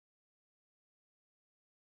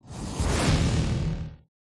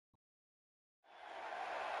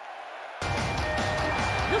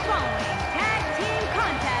following tag team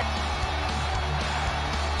contest.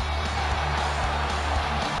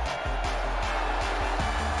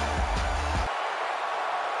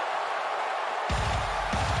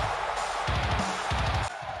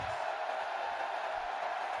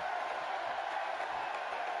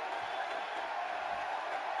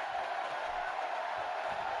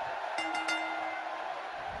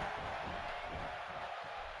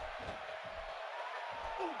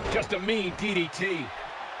 Just a mean DDT.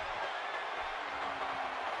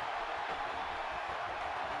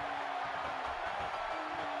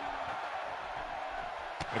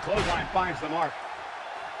 The clothesline finds the mark.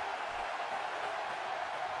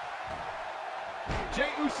 Jey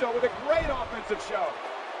Uso with a great offensive show.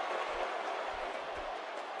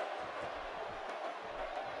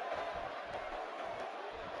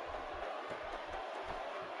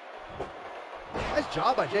 Nice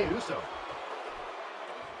job by Jey Uso.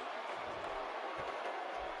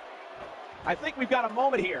 I think we've got a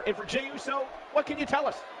moment here. And for Jey Uso, what can you tell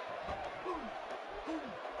us?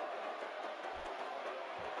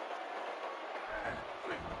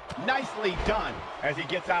 Nicely done as he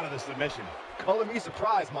gets out of the submission. Color me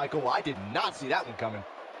surprised, Michael. I did not see that one coming.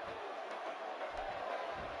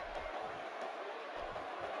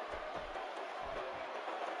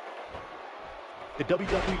 The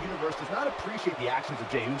WWE Universe does not appreciate the actions of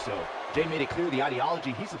Jey Uso. Jey made it clear the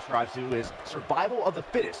ideology he subscribes to is survival of the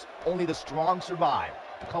fittest. Only the strong survive.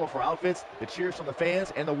 The colorful outfits, the cheers from the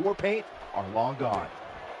fans, and the war paint are long gone.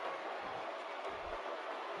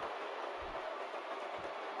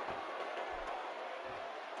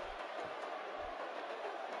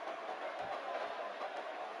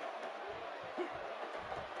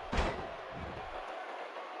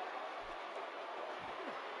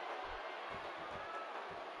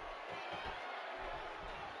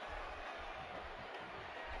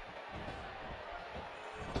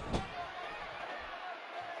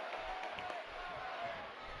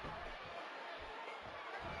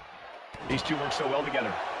 These two work so well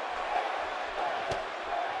together.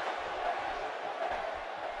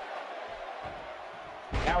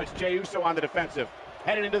 Now it's Jey Uso on the defensive.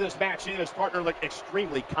 Headed into this match, he and his partner look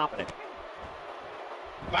extremely confident.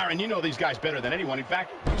 Byron, you know these guys better than anyone. In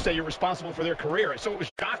fact, you say you're responsible for their career. So it was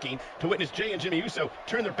shocking to witness Jey and Jimmy Uso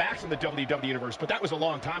turn their backs on the WWE Universe. But that was a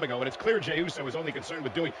long time ago, and it's clear Jey Uso is only concerned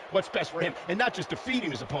with doing what's best for him, and not just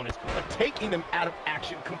defeating his opponents, but taking them out of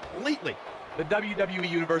action completely. The WWE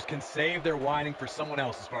Universe can save their whining for someone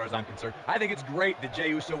else as far as I'm concerned. I think it's great that Jey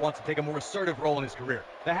Uso wants to take a more assertive role in his career.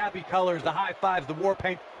 The happy colors, the high fives, the war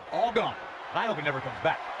paint, all gone. I hope it never comes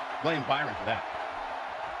back. Blame Byron for that.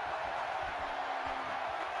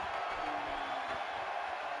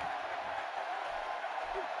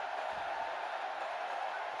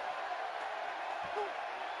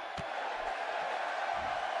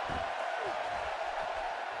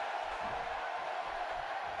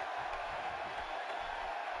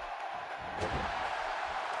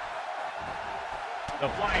 The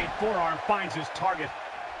flying forearm finds his target.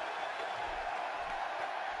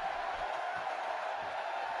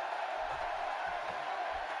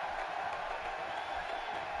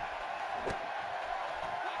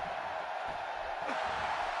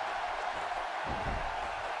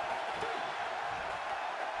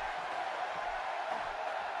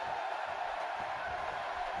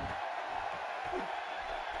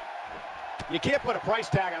 You can't put a price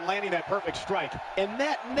tag on landing that perfect strike, and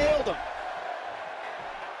that nailed him.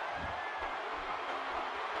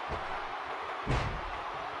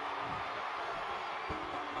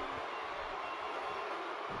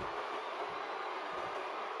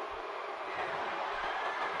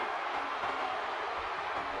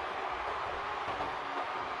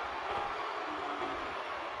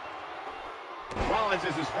 Rollins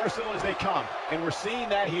is as versatile as they come, and we're seeing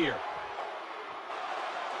that here.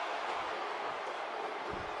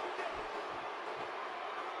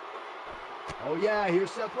 Oh yeah,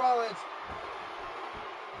 here's Seth Rollins.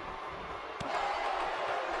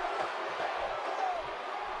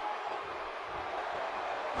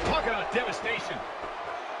 Talk about devastation.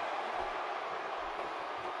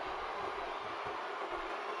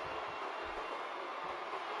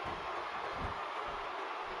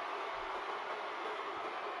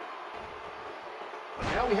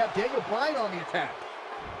 Now we have Daniel Bryan on the attack.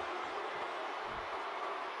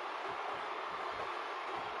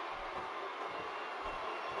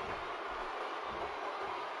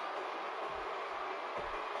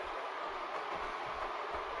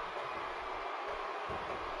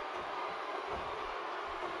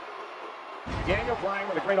 Daniel Bryan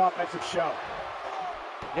with a great offensive show.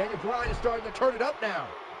 Daniel Bryan is starting to turn it up now.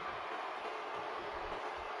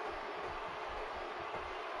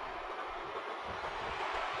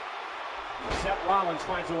 Seth Rollins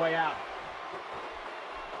finds a way out.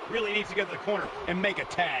 Really needs to get to the corner and make a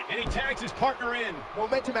tag. And he tags his partner in.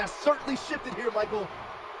 Momentum has certainly shifted here, Michael.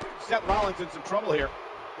 Seth Rollins in some trouble here.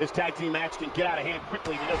 This tag team match can get out of hand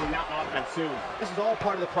quickly if he doesn't mount an offense soon. This is all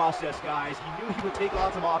part of the process, guys. He knew he would take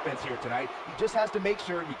on some offense here tonight. He just has to make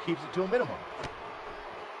sure he keeps it to a minimum.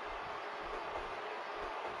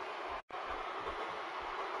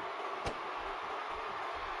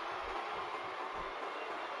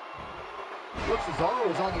 Looks Cesaro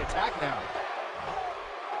is on the attack now.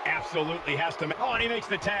 Absolutely has to. Oh, and he makes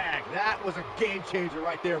the tag. That was a game changer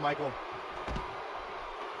right there, Michael.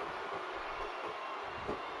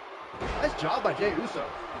 Nice job by Jey Uso.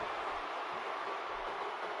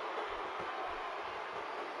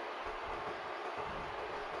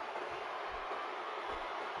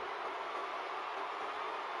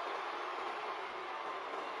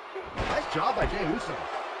 Nice job by Jey Uso.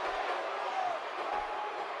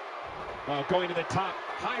 Oh, going to the top.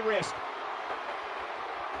 High risk.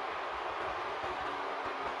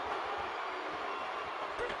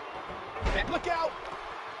 And look out.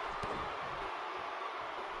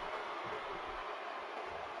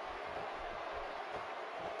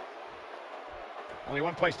 Only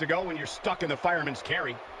one place to go when you're stuck in the fireman's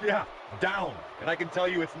carry. Yeah, down. And I can tell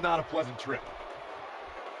you it's not a pleasant trip.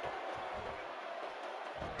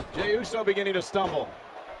 Jey Uso beginning to stumble.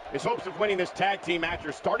 His hopes of winning this tag team match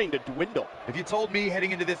are starting to dwindle. If you told me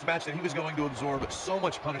heading into this match that he was going to absorb so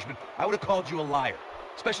much punishment, I would have called you a liar.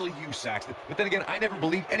 Especially you, Saxton. But then again, I never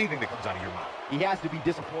believe anything that comes out of your mouth. He has to be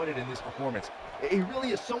disappointed in this performance. He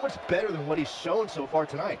really is so much better than what he's shown so far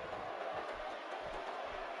tonight.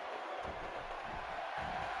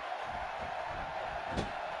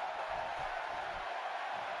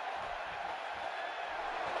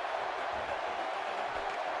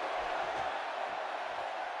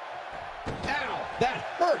 Ow, that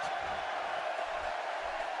hurt.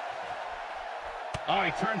 Oh,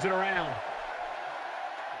 he turns it around.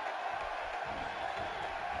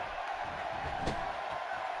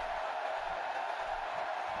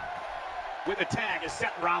 With a tag is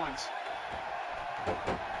Seth Rollins.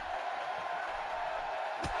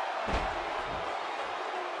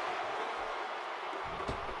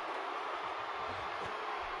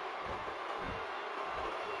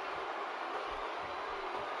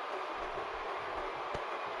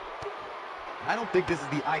 I don't think this is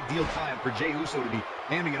the ideal time for Jey Uso to be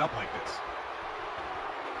hamming it up like this.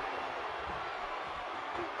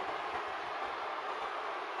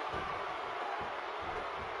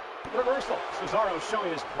 Reversal. Cesaro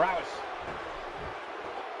showing his prowess.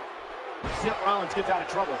 Seth Rollins gets out of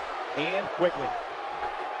trouble. And quickly.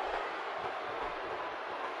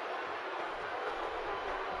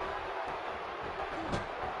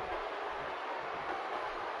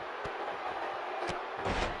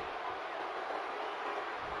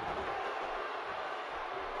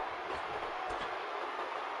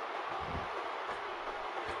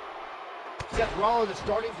 Seth Rollins is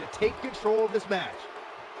starting to take control of this match.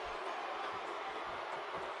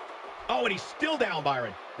 Oh, and he's still down,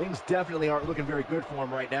 Byron. Things definitely aren't looking very good for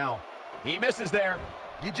him right now. He misses there.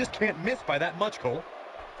 You just can't miss by that much, Cole.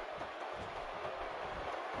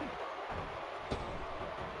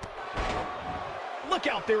 Look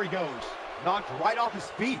out, there he goes. Knocked right off his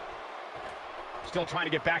feet. Still trying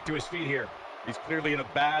to get back to his feet here. He's clearly in a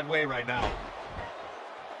bad way right now.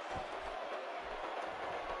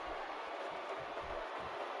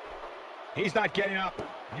 He's not getting up.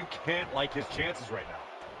 You can't like his chances right now.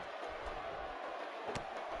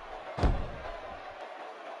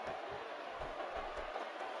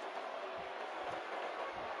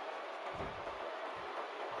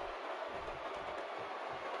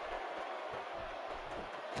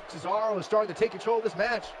 Cesaro is starting to take control of this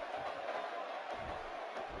match.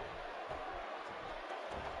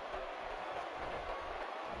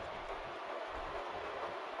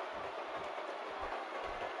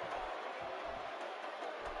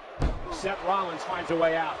 Seth Rollins finds a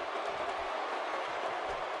way out.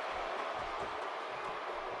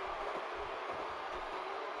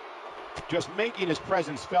 Just making his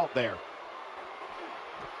presence felt there.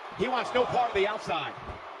 He wants no part of the outside.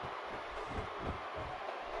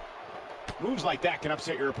 Moves like that can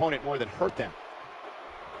upset your opponent more than hurt them.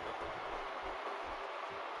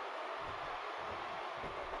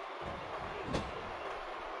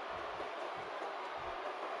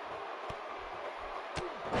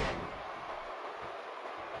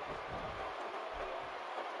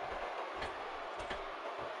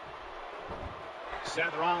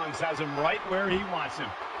 Seth Rollins has him right where he wants him.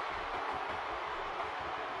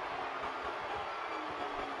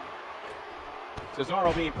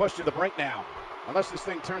 Cesaro being pushed to the brink now. Unless this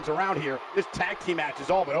thing turns around here, this tag team match is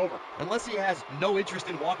all but over. Unless he has no interest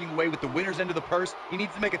in walking away with the winner's end of the purse, he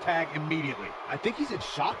needs to make a tag immediately. I think he's in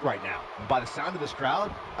shock right now. And by the sound of this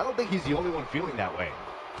crowd, I don't think he's the only one feeling that way.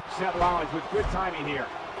 Seth Rollins with good timing here.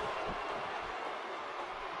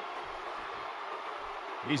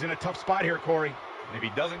 He's in a tough spot here, Corey. And if he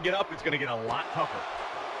doesn't get up, it's going to get a lot tougher.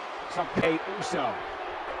 Some Jey Uso.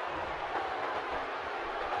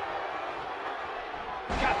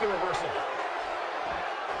 Got the reversal.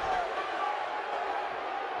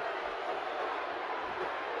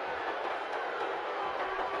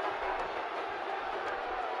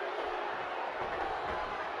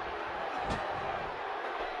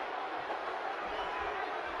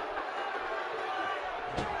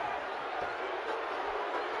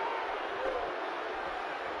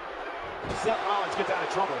 Seth Rollins gets out of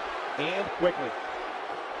trouble, and quickly.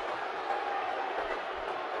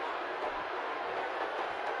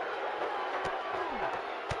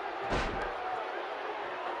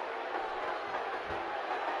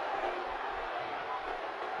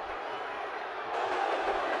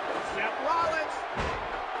 Seth Rollins.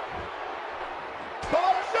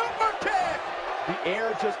 Oh, super kick! The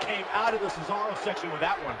air just came out of the Cesaro section with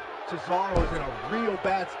that one. Cesaro is in a real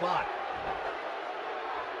bad spot.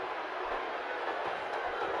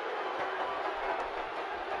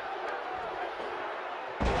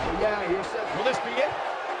 Yeah, here's Seth. Will this be it?